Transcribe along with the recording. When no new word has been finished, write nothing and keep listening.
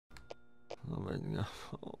Oh my god.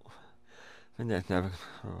 My neck never.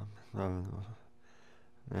 Oh my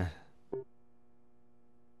god.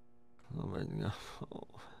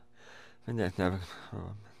 My neck never.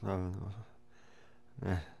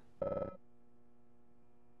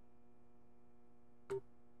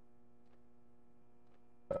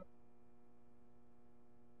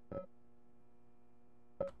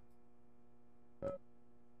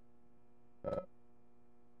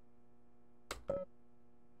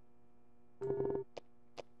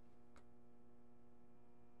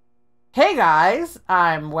 Hey guys,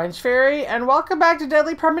 I'm Wench Fairy, and welcome back to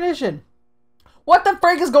Deadly Premonition. What the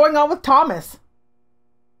frig is going on with Thomas?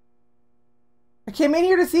 I came in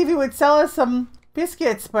here to see if he would sell us some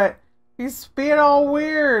biscuits, but he's being all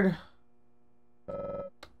weird.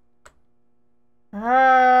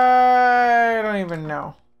 I don't even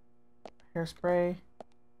know. Hairspray.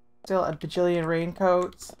 Still a bajillion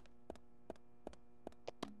raincoats.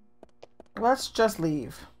 Let's just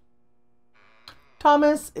leave.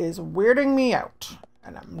 Thomas is weirding me out,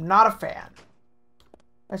 and I'm not a fan.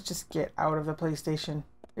 Let's just get out of the police station.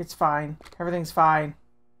 It's fine. Everything's fine.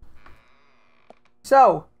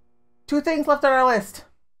 So, 2 things left on our list.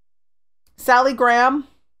 Sally Graham,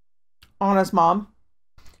 Anna's mom,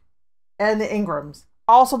 and the Ingrams.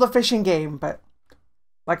 Also the fishing game, but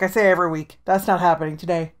like I say every week, that's not happening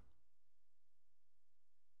today.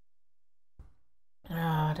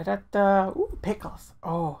 Ooh, pickles.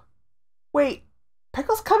 Oh. Wait.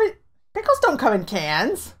 Pickles don't come in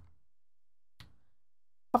cans.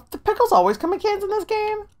 The pickles always come in cans in this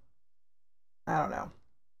game? I don't know.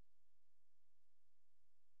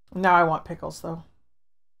 Now I want pickles though.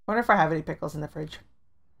 Wonder if I have any pickles in the fridge.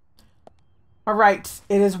 Alright,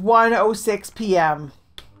 it is 1:06 p.m.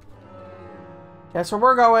 Guess where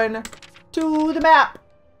we're going? To the map.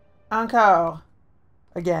 Encore.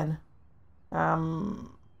 Again.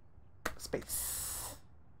 Space.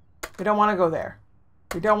 We don't want to go there.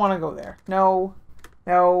 We don't want to go there. No.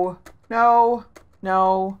 No. No.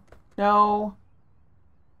 No. No.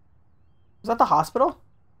 Was that the hospital?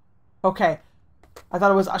 Okay. I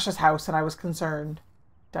thought it was Usha's house and I was concerned.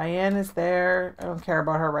 Diane is there. I don't care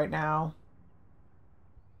about her right now.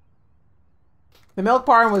 The milk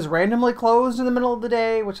barn was randomly closed in the middle of the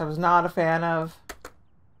day, which I was not a fan of.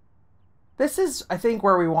 This is, I think,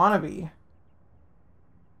 where we want to be.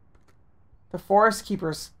 The forest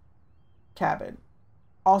keeper's cabin.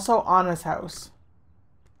 Also Anna's house.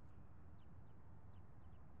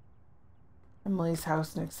 Emily's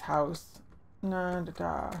house, Nick's house.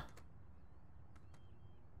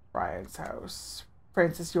 Brian's house.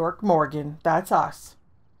 Francis York Morgan. That's us.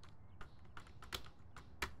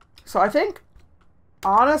 So I think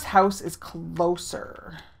Anna's house is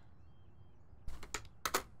closer.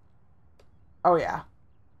 Oh yeah.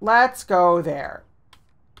 Let's go there.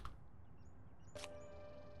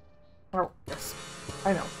 Oh, yes.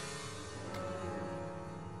 I know.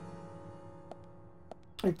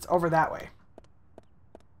 It's over that way.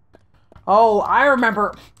 Oh, I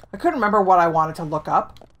remember. I couldn't remember what I wanted to look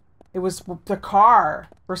up. It was the car.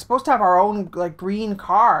 We're supposed to have our own, like, green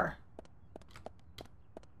car.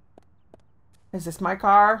 Is this my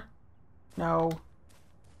car? No.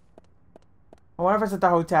 I wonder if it's at the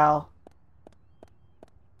hotel.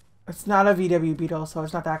 It's not a VW Beetle, so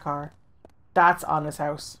it's not that car. That's Anna's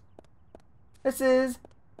house. This is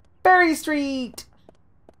Berry Street.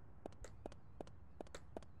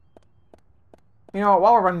 You know what?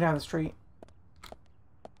 While we're running down the street.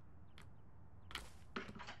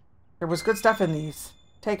 There was good stuff in these.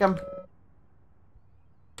 Take them.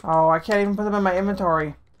 Oh, I can't even put them in my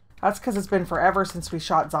inventory. That's because it's been forever since we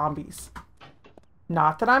shot zombies.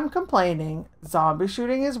 Not that I'm complaining. Zombie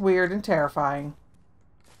shooting is weird and terrifying.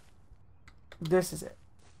 This is it.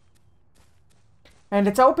 And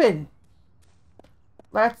it's open.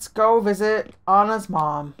 Let's go visit Anna's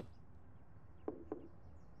mom.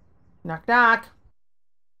 Knock, knock.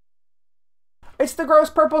 It's the gross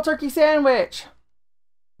purple turkey sandwich.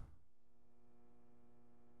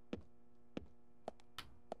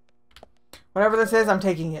 Whatever this is, I'm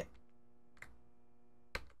taking it.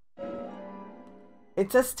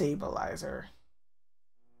 It's a stabilizer.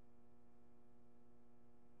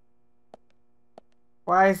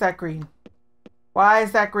 Why is that green? Why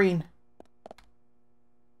is that green?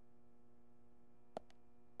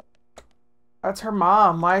 That's her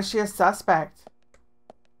mom. Why is she a suspect?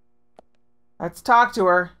 Let's talk to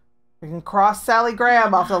her. We can cross Sally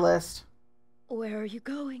Graham off the list. Where are you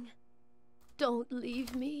going? Don't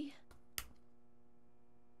leave me.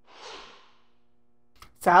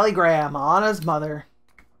 Sally Graham, Anna's mother.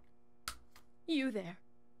 You there.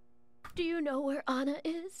 Do you know where Anna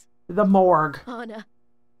is? The morgue. Anna,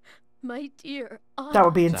 My dear Anna. That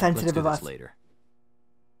would be Zach, insensitive of let's us. do this later.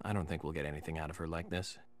 I don't think we'll get anything out of her like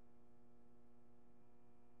this.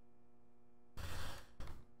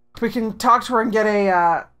 We can talk to her and get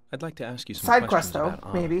a I'd like to ask you some side questions quest, though, about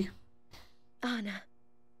Anna. maybe. Anna.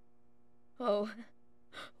 Oh,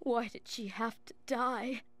 why did she have to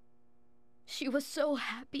die? She was so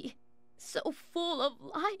happy, so full of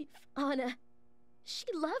life, Anna. She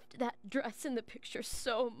loved that dress in the picture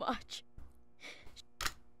so much.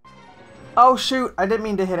 Oh, shoot. I didn't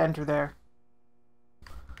mean to hit enter there.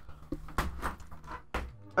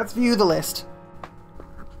 Let's view the list.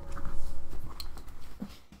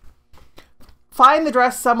 Find the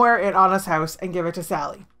dress somewhere in Anna's house and give it to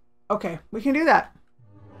Sally. Okay, we can do that.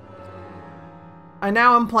 I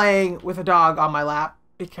now am playing with a dog on my lap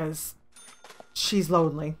because she's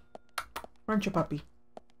lonely. Aren't you, puppy?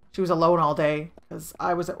 She was alone all day because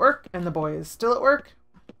I was at work and the boy is still at work.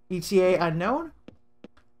 ETA unknown.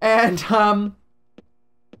 And, wow,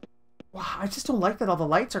 I just don't like that all the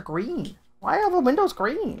lights are green. Why are all the windows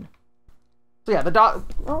green? So yeah, the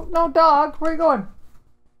dog... Oh, no, dog. Where are you going?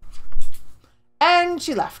 And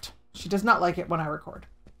she left. She does not like it when I record.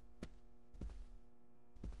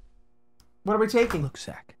 What are we taking? Look,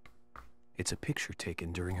 Zach. It's a picture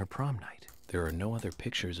taken during her prom night. There are no other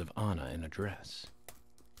pictures of Anna in a dress.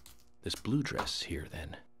 This blue dress here,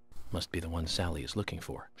 then, must be the one Sally is looking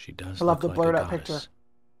for. She does I love look the like a blurred out goddess. picture.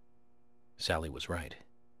 Sally was right.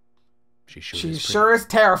 She She is pretty. sure is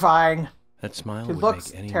terrifying. That smile She would looks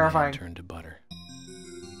make any terrifying. man turn to butter.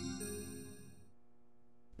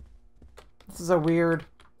 This is a weird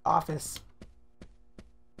office.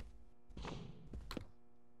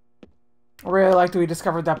 I really like that we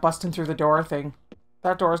discovered that busting through the door thing.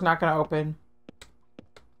 That door is not going to open.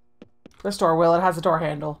 This door will. It has a door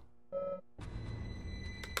handle.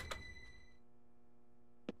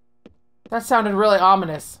 That sounded really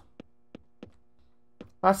ominous.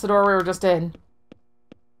 That's the door we were just in.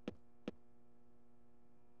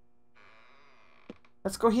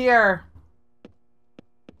 Let's go here.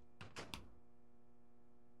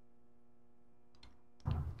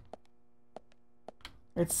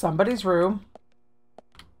 It's somebody's room.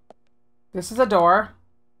 This is a door.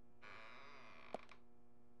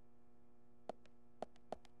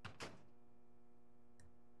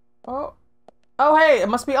 Oh. Oh, hey, it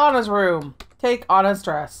must be Anna's room. Take Anna's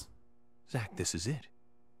dress. Zach, this is it.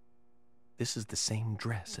 This is the same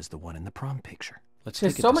dress as the one in the prom picture. Let's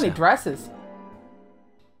There's take it so to many Sally. dresses.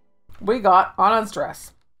 We got Anna's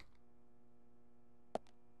dress.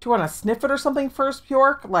 Do you want to sniff it or something first,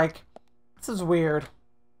 Bjork? Like, this is weird.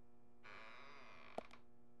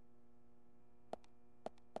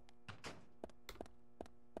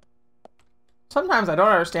 Sometimes I don't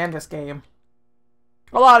understand this game.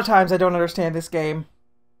 A lot of times I don't understand this game.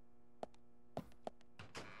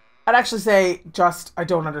 I'd actually say just I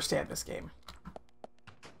don't understand this game.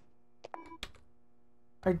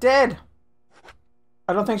 I did.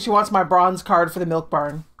 I don't think she wants my bronze card for the milk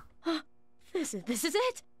barn. This is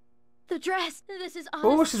it. The dress. This is Anna's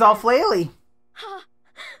Ooh, she's all dress. flaily.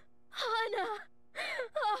 Anna.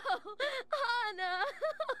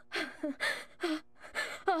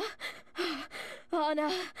 Oh,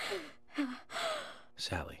 Anna. Anna.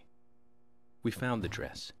 Sally, we found the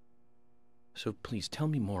dress. So please tell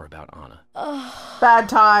me more about Anna. Oh. Bad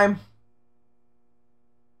time.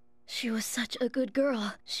 She was such a good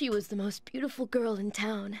girl. She was the most beautiful girl in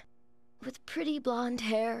town, with pretty blonde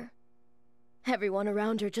hair. Everyone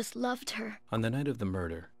around her just loved her. On the night of the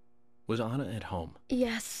murder, was Anna at home?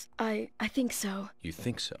 Yes, I think so. You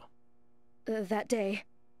think so? That day.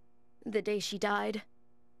 The day she died.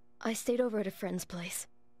 I stayed over at a friend's place.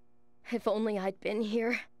 If only I'd been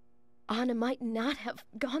here, Anna might not have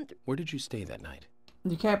gone through... Where did you stay that night?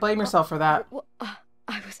 You can't blame yourself for that.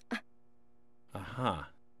 I was... Aha.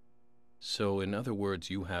 So, in other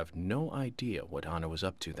words, you have no idea what Anna was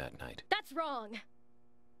up to that night. That's wrong.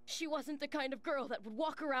 She wasn't the kind of girl that would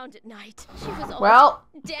walk around at night. She was always Well,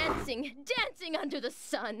 dancing under the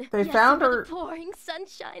sun. They Yes, found under her- the pouring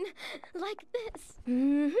sunshine, like this.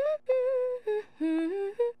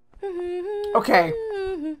 okay.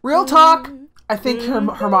 Real talk. I think her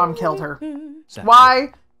mom killed her. Zach,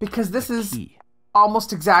 Why? Because this the is key almost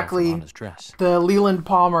from exactly Anna's dress. the Leland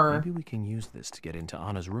Palmer Maybe we can use this to get into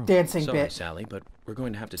Anna's room. dancing Sorry, bit. Sally, but we're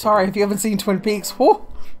going to have to take Sorry a- if you haven't seen Twin Peaks. Whoa.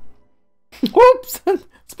 Whoops.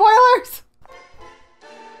 Spoilers.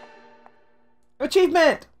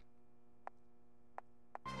 Achievement.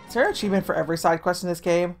 Is there an achievement for every side quest in this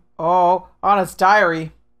game? Oh, Anna's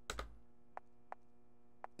diary.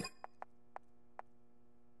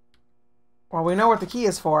 Well, we know what the key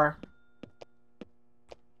is for.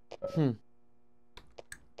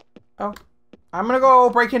 Oh. I'm gonna go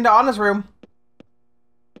break into Anna's room.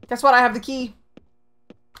 Guess what? I have the key.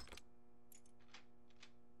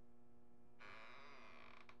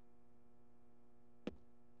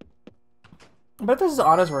 But this is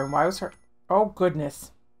Anna's room. Why was her... Oh,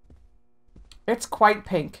 goodness. It's quite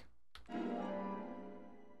pink.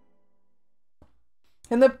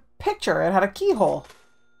 In the picture, it had a keyhole.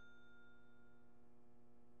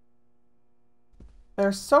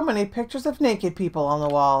 There's so many pictures of naked people on the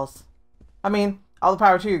walls. I mean, all the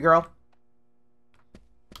power to you, girl.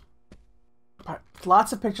 But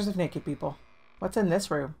lots of pictures of naked people. What's in this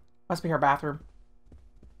room? Must be her bathroom.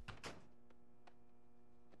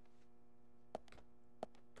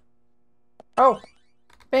 Oh!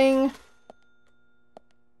 Bing!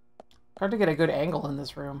 Hard to get a good angle in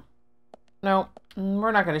this room. No,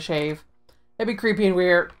 we're not going to shave. It'd be creepy and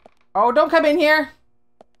weird. Oh, don't come in here!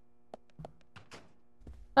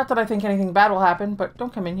 Not that I think anything bad will happen, but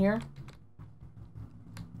don't come in here.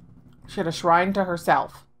 She had a shrine to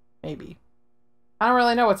herself. Maybe. I don't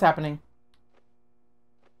really know what's happening.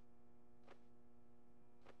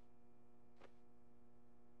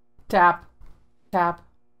 Tap. Tap.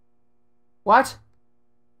 What?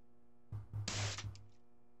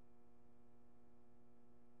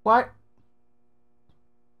 What?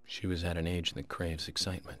 She was at an age that craves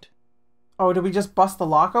excitement. Oh, did we just bust the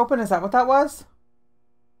lock open? Is that what that was?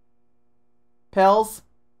 Pills?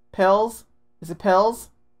 Pills? Is it pills?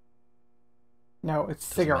 No, it's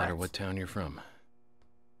cigarettes. Doesn't matter what town you're from.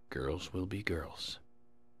 Girls will be girls.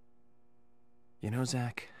 You know,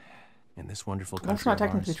 Zach, in this wonderful country That's not of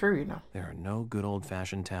technically ours, true, you know. there are no good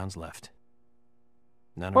old-fashioned towns left.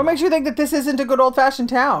 None What at makes all. you think that this isn't a good old-fashioned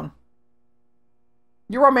town?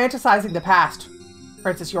 You're romanticizing the past,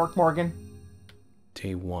 Francis York Morgan.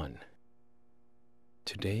 Day 1.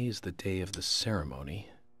 Today is the day of the ceremony,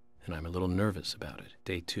 and I'm a little nervous about it.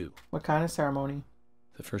 Day 2. What kind of ceremony?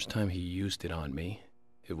 The first time he used it on me,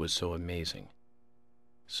 it was so amazing.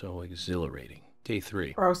 So exhilarating. Day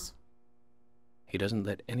 3. Gross. He doesn't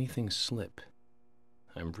let anything slip.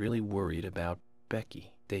 I'm really worried about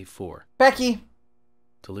Becky. Day 4. Becky!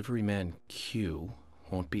 Delivery man Q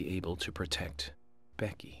won't be able to protect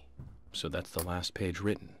Becky. So that's the last page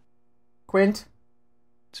written. Quint?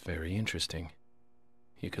 It's very interesting.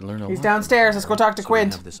 You can learn a lot. He's downstairs. Let's go talk to So we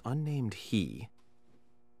Quint. have this unnamed he,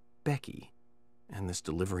 Becky, and this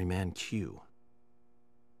delivery man Q.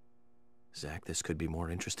 Zach, this could be more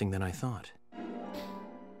interesting than I thought.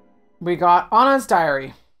 We got Anna's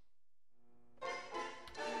diary.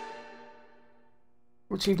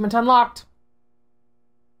 Achievement unlocked.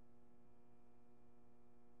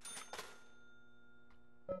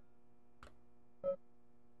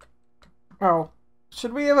 Oh.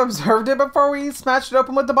 Should we have observed it before we smashed it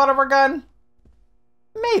open with the butt of our gun?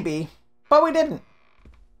 Maybe. But we didn't.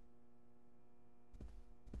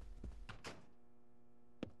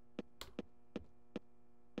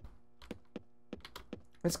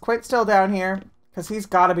 Is Quint still down here? Because he's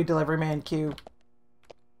got to be Delivery Man Q.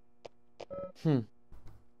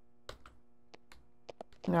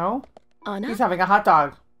 No? Anna? He's having a hot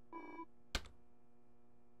dog.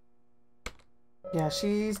 Yeah,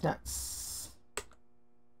 she's nuts.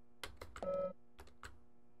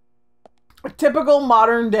 A typical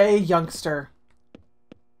modern day youngster.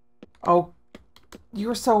 Oh,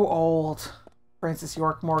 you're so old, Francis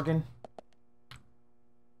York Morgan.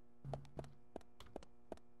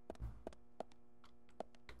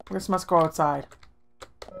 This must go outside.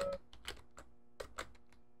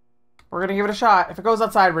 We're gonna give it a shot. If it goes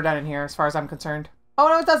outside, we're done in here, as far as I'm concerned. Oh,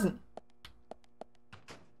 no, it doesn't.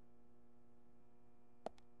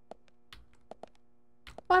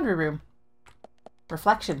 Laundry room.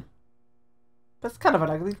 Reflection. That's kind of an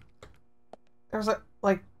ugly... There's a,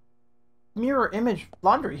 like, mirror image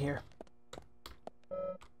laundry here.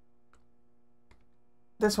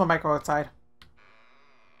 This one might go outside.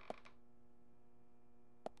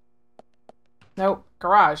 Nope.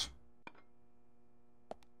 Garage.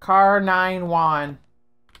 Car 9 Juan.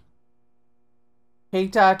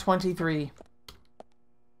 Heta 23.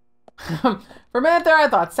 For a minute there, I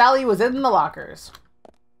thought Sally was in the lockers.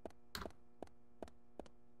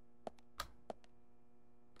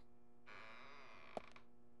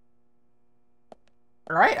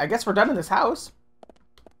 Alright, I guess we're done in this house.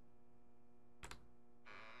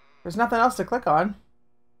 There's nothing else to click on.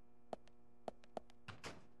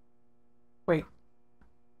 Wait.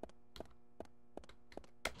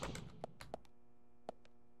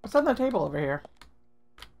 What's on the table over here?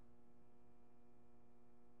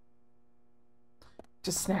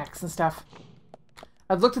 Just snacks and stuff.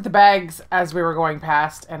 I've looked at the bags as we were going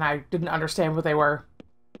past, and I didn't understand what they were.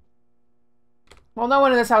 Well, no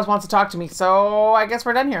one in this house wants to talk to me, so I guess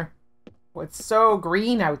we're done here. Oh, it's so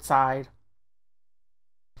green outside.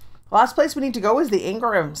 The last place we need to go is the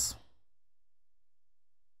Ingrams.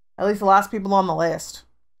 At least the last people on the list.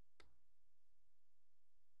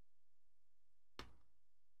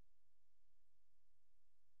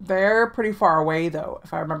 They're pretty far away, though,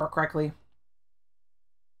 if I remember correctly.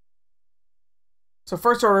 So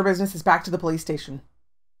first order of business is back to the police station.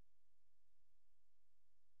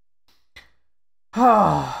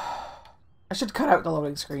 I should cut out the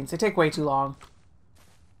loading screens. They take way too long.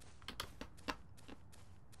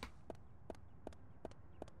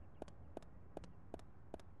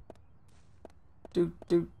 Whose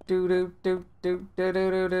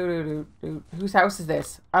house is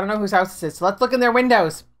this? I don't know whose house this is. So let's look in their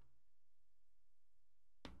windows.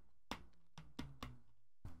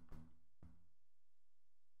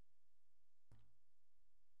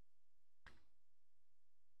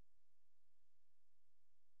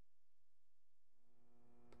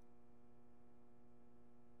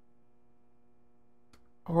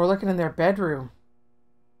 We're looking in their bedroom.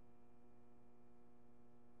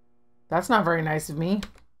 That's not very nice of me.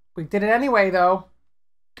 We did it anyway, though.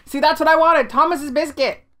 See, that's what I wanted. Thomas's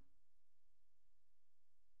biscuit.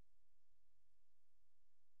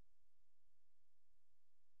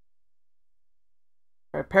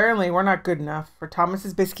 But apparently, we're not good enough for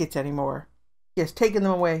Thomas's biscuits anymore. He has taken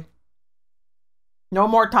them away. No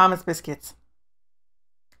more Thomas biscuits.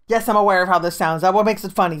 Yes, I'm aware of how this sounds. That's what makes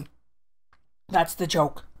it funny. That's the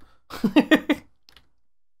joke.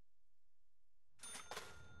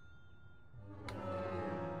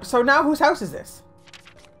 So now whose house is this?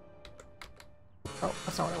 Oh,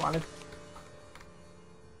 that's not what I wanted.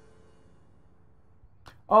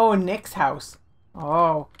 Oh, Nick's house.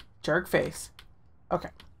 Oh, jerk face. Okay.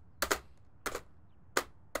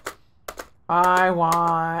 I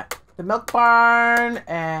want the milk barn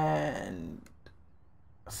and...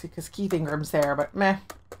 see, because Keith Ingram's there, but meh.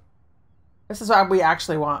 This is what we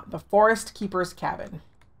actually want. The Forest Keeper's Cabin.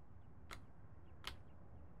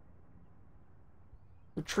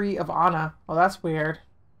 The Tree of Anna. Oh, that's weird.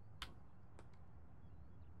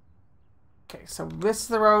 Okay, so this is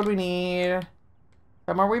the road we need.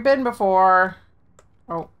 Somewhere we've been before.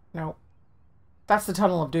 Oh, no. That's the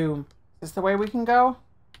Tunnel of Doom. Is this the way we can go?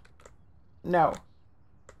 No.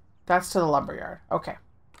 That's to the lumberyard. Okay.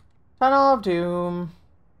 Tunnel of Doom.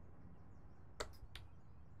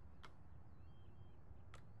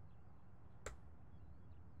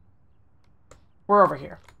 We're over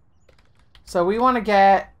here. So we want to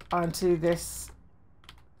get onto this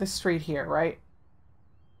street here, right?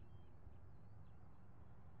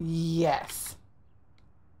 Yes.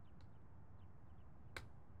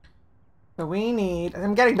 So we need...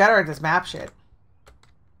 I'm getting better at this map shit.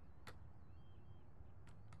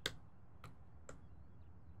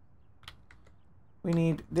 We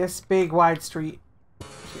need this big wide street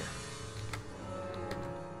here.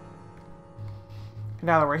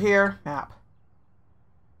 Now that we're here, map.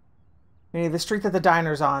 We need the street that the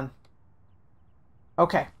diner's on.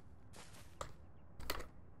 Okay.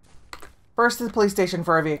 First to the police station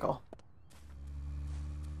for a vehicle.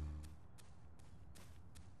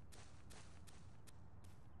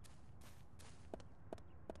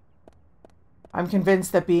 I'm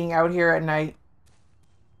convinced that being out here at night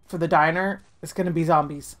for the diner is going to be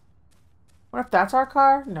zombies. What if that's our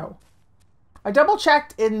car? No. I double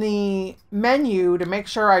checked in the menu to make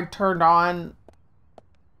sure I turned on,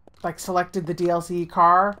 like, selected the DLC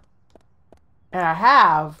car. And I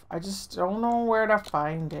have. I just don't know where to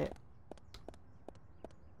find it.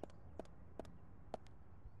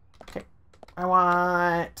 Okay. I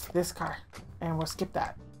want this car. And we'll skip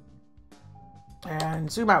that. And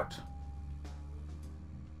zoom out.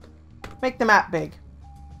 Make the map big.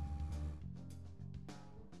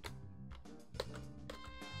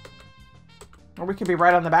 Or we could be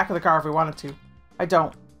right on the back of the car if we wanted to. I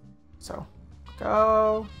don't. So,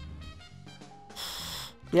 go.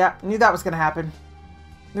 Yeah, knew that was going to happen.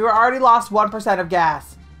 We were already lost 1% of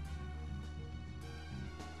gas.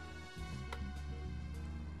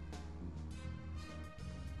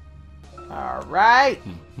 All right.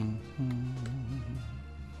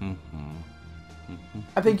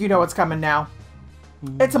 I think you know what's coming now.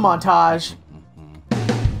 It's a montage.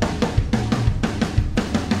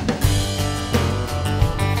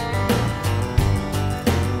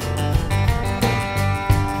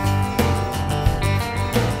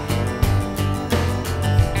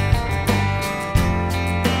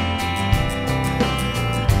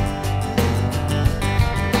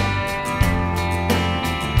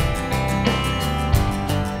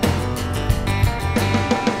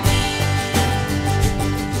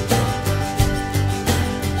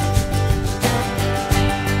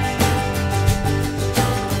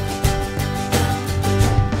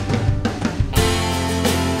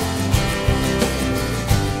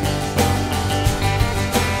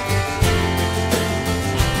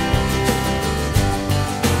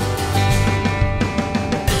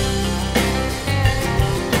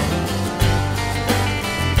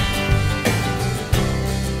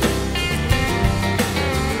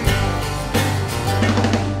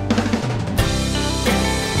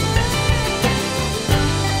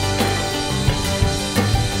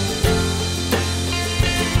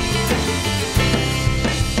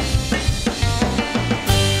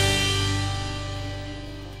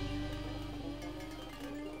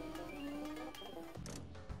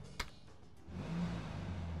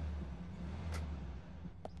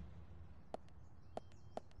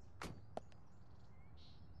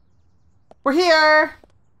 We're here!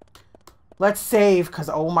 Let's save, because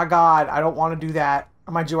oh my god, I don't want to do that.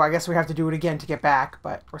 Mind you, I guess we have to do it again to get back,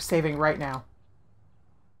 but we're saving right now.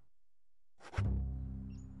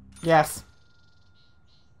 Yes.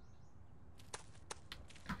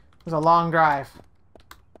 It was a long drive.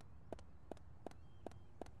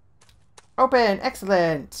 Open!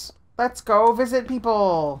 Excellent! Let's go visit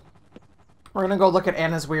people! We're gonna go look at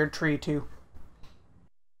Anna's weird tree, too.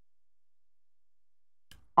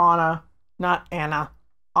 Anna. Not Anna.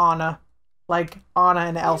 Anna. Like Anna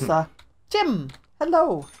and Elsa. Jim!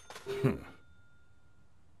 Hello!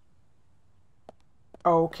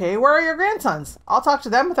 Okay, where are your grandsons? I'll talk to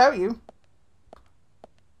them without you.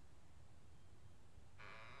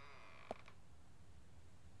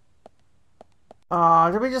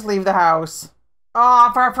 Aw, did we just leave the house?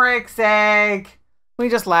 Aw, for frick's sake! We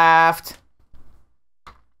just left.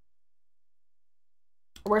 I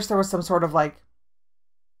wish there was some sort of, like,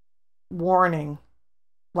 warning.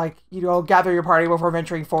 Like, you know, gather your party before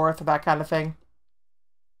venturing forth, or that kind of thing.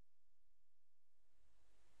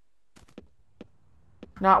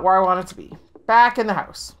 Not where I want it to be. Back in the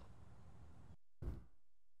house.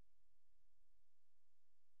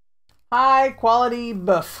 High quality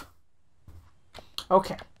buff.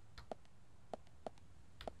 Okay.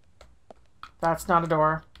 That's not a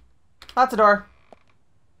door. That's a door.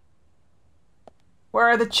 Where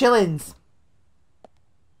are the chillins?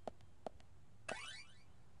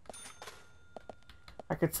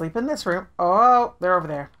 I could sleep in this room. Oh, they're over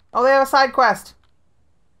there. Oh, they have a side quest.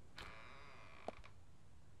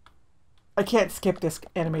 I can't skip this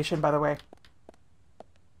animation, by the way.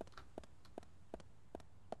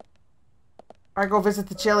 Alright, go visit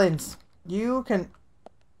the chillins. You can...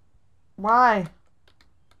 Why?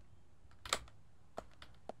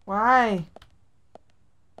 Why?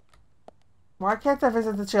 Why can't I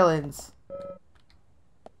visit the chillins?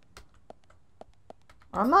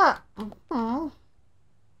 I'm not...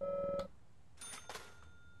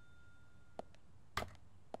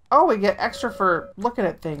 Oh, we get extra for looking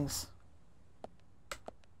at things.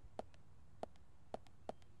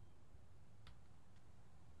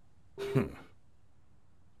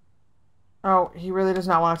 Oh, he really does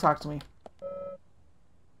not want to talk to me.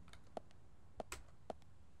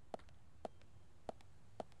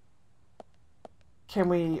 Can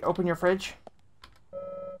we open your fridge?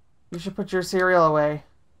 You should put your cereal away.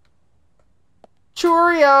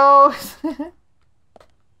 Cheerios!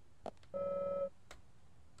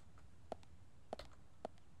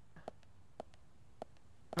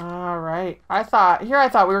 Alright. I thought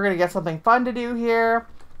we were going to get something fun to do here.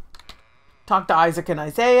 Talk to Isaac and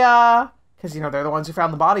Isaiah. Because, you know, they're the ones who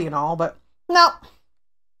found the body and all. But, no.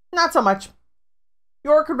 Not so much.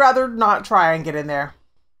 York would rather not try and get in there.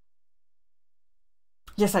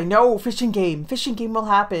 Yes, I know. Fishing game. Fishing game will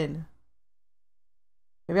happen.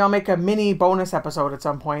 Maybe I'll make a mini bonus episode at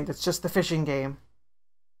some point that's just the fishing game.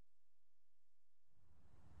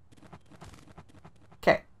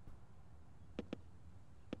 Okay.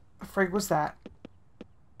 What frig was that?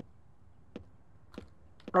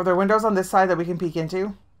 Are there windows on this side that we can peek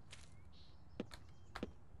into?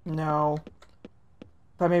 No.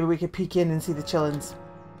 But maybe we could peek in and see the chillins.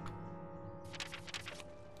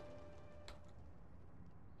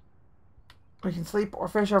 We can sleep or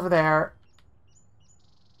fish over there.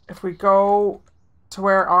 If we go to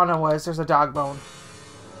where Anna was, there's a dog bone.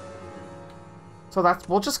 So that's...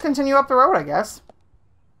 We'll just continue up the road, I guess.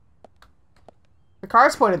 The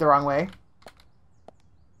car's pointed the wrong way.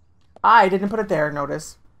 I didn't put it there,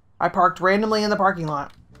 notice. I parked randomly in the parking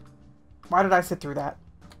lot. Why did I sit through that?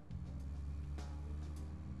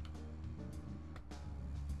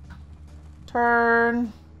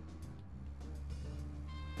 Turn.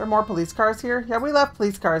 There are more police cars here? Yeah, we left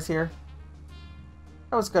police cars here.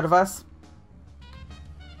 That was good of us.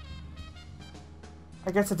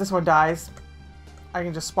 I guess if this one dies, I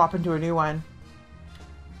can just swap into a new one.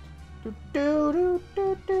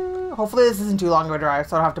 Hopefully this isn't too long of a drive,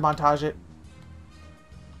 so I don't have to montage it.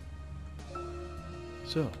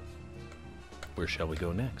 So, where shall we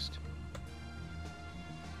go next?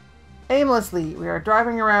 Aimlessly. We are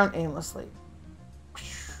driving around aimlessly.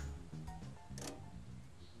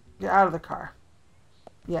 Get out of the car.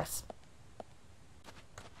 Yes.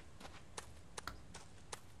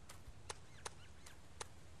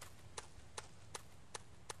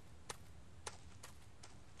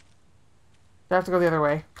 Do I have to go the other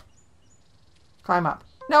way? Climb up.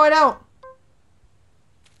 No, I don't!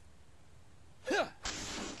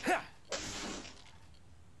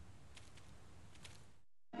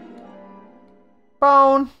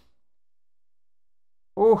 Bone!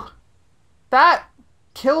 Ooh. That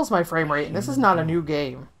kills my frame rate, and this is not a new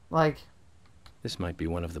game. Like, This might be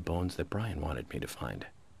one of the bones that Brian wanted me to find.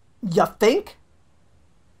 You think?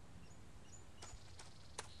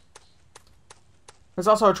 There's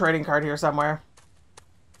also a trading card here somewhere.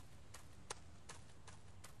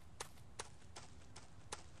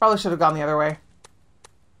 Probably should have gone the other way.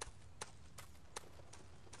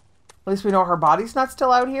 At least we know her body's not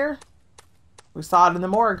still out here. We saw it in the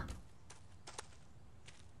morgue.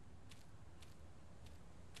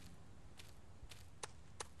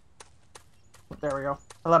 There we go.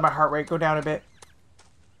 I let my heart rate go down a bit.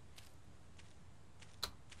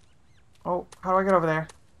 Oh, how do I get over there?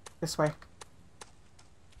 This way.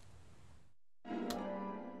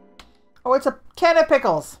 Oh, it's a can of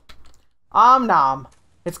pickles. Om nom.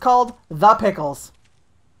 It's called The Pickles.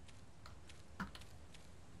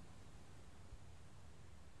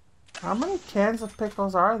 How many cans of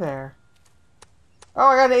pickles are there? Oh,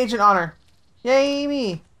 I got an agent honor. Yay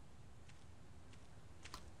me.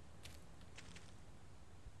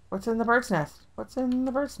 What's in the bird's nest? What's in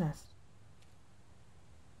the bird's nest?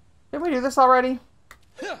 Didn't we do this already?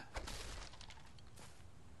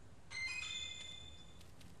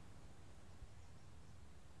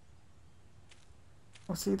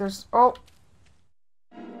 Oh, see, there's... Oh!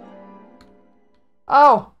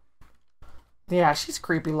 Oh! Yeah, she's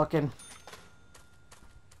creepy looking.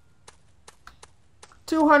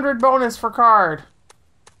 200 bonus for card.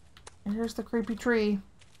 And here's the creepy tree.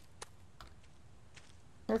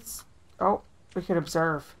 It's... Oh, we could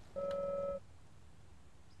observe.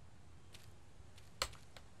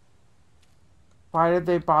 Why did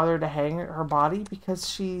they bother to hang her body? Because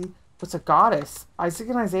she was a goddess. Isaac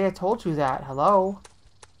and Isaiah told you that. Hello?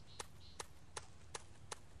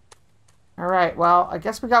 Alright, well, I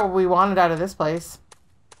guess we got what we wanted out of this place.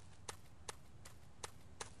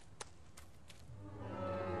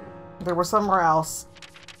 There was somewhere else.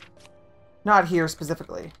 Not here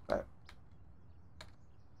specifically, but...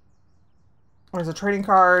 There's a trading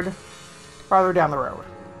card farther down the road.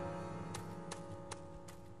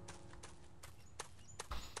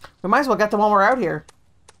 We might as well get them while we're out here.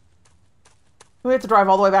 We have to drive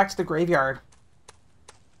all the way back to the graveyard.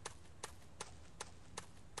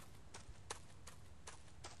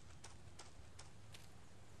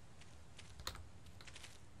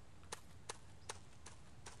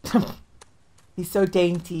 He's so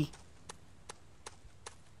dainty.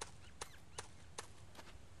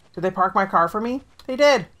 Did they park my car for me? They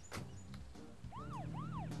did.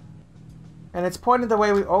 And it's pointed the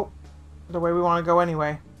way we... Oh, the way we want to go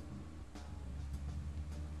anyway.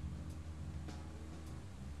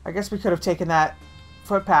 I guess we could have taken that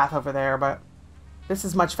footpath over there, but this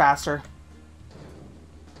is much faster.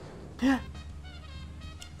 I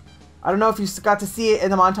don't know if you got to see it in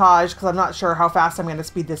the montage, because I'm not sure how fast I'm going to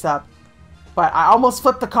speed this up. But I almost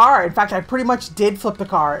flipped the car. In fact, I pretty much did flip the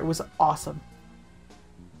car. It was awesome.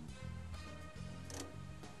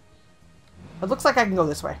 It looks like I can go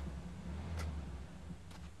this way.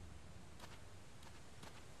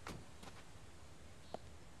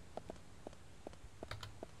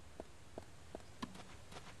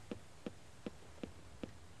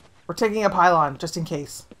 We're taking a pylon, just in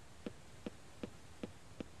case.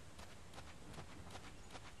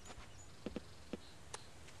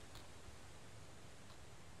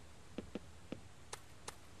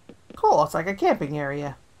 Cool, it's like a camping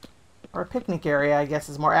area. Or a picnic area, I guess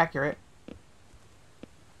is more accurate.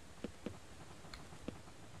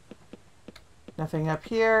 Nothing up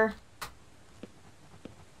here.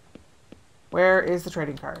 Where is the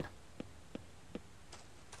trading card?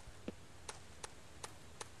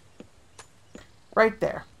 Right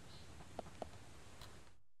there.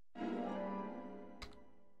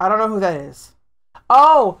 I don't know who that is.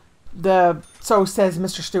 Oh! So says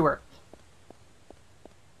Mr. Stewart.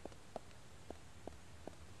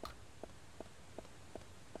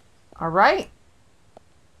 Alright.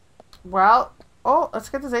 Well, oh, let's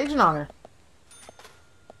get this agent on her.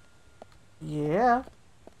 Yeah.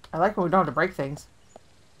 I like when we don't have to break things.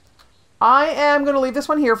 I am going to leave this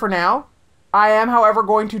one here for now. I am, however,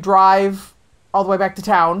 going to drive all the way back to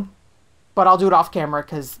town. But I'll do it off camera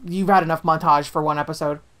because you've had enough montage for one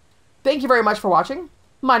episode. Thank you very much for watching.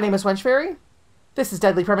 My name is Wench Fairy. This is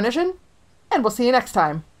Deadly Premonition. And we'll see you next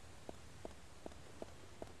time.